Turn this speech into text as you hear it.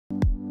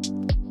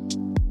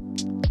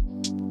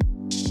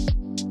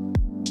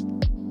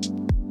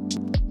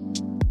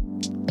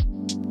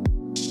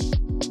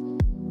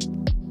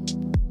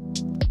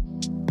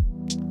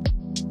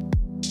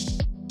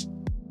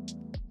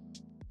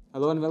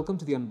Hello and welcome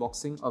to the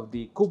unboxing of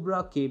the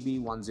Kubra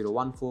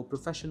KB-1014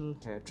 professional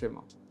hair trimmer.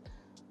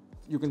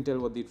 You can tell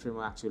what the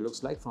trimmer actually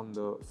looks like from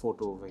the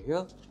photo over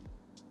here.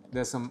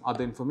 There's some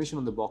other information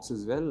on the box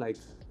as well, like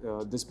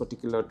this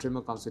particular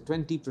trimmer comes with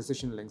 20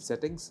 precision length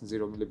settings,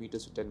 0mm to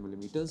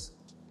 10mm.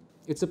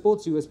 It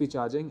supports USB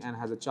charging and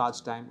has a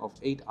charge time of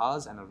 8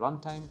 hours and a run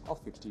time of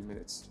 50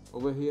 minutes.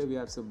 Over here we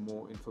have some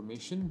more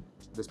information.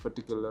 This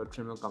particular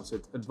trimmer comes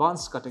with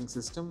advanced cutting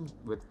system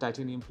with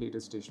titanium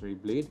plated stationary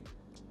blade.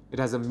 It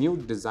has a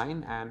mute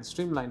design and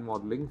streamlined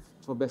modeling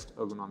for best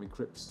ergonomic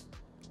grips.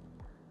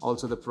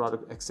 Also, the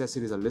product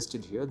accessories are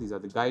listed here. These are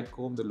the guide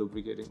comb, the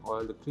lubricating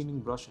oil, the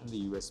cleaning brush and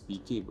the USB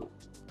cable.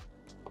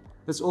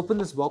 Let's open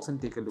this box and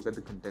take a look at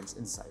the contents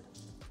inside.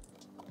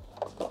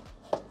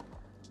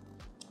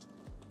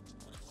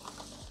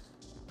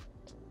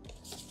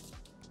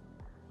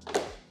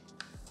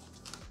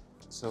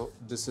 So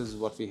this is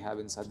what we have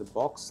inside the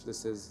box.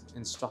 This is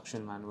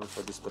instruction manual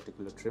for this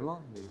particular trimmer.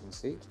 There you can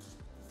see.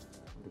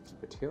 To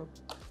keep it here.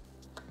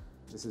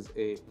 This is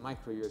a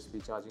micro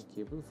USB charging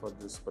cable for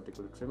this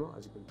particular trimmer,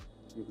 as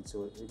you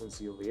can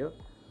see over here.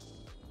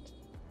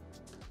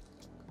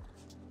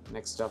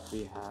 Next up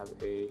we have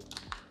a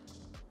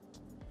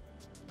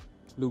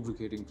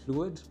lubricating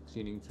fluid,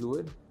 cleaning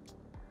fluid,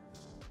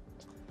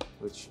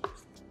 which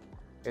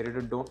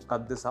editor, don't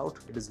cut this out,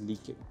 it is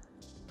leaking.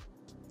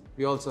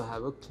 We also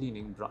have a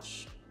cleaning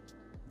brush.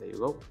 There you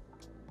go.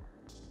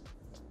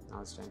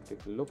 Now it's time to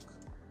take a look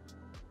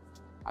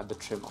at the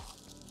trimmer.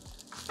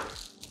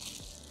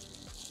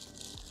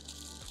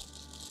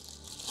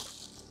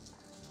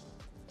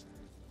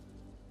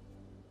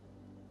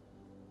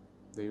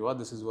 There you are.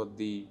 This is what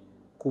the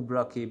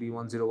Kubra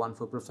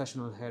KB-1014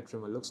 professional hair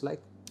trimmer looks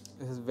like.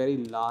 It has a very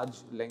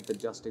large length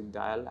adjusting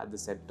dial at the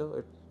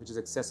center, which is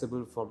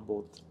accessible from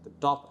both the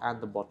top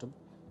and the bottom.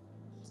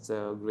 It's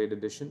a great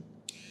addition.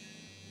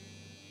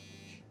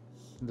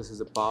 This is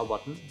a power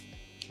button.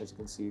 As you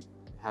can see, it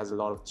has a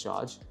lot of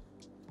charge.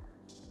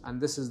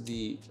 And this is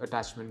the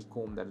attachment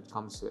comb that it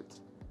comes with,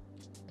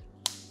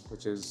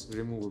 which is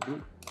removable,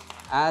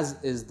 as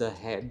is the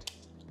head,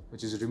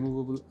 which is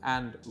removable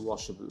and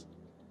washable.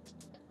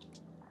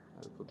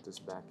 I'll put this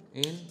back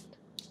in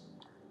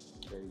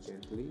very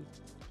gently.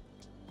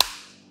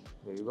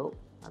 There you go.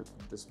 I'll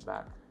put this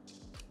back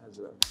as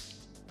well.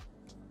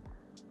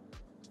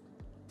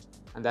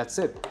 And that's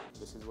it.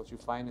 This is what you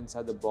find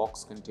inside the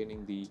box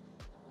containing the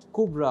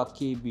Kubra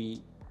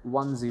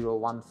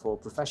KB-1014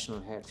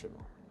 professional hair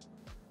trimmer.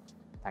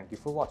 Thank you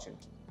for watching.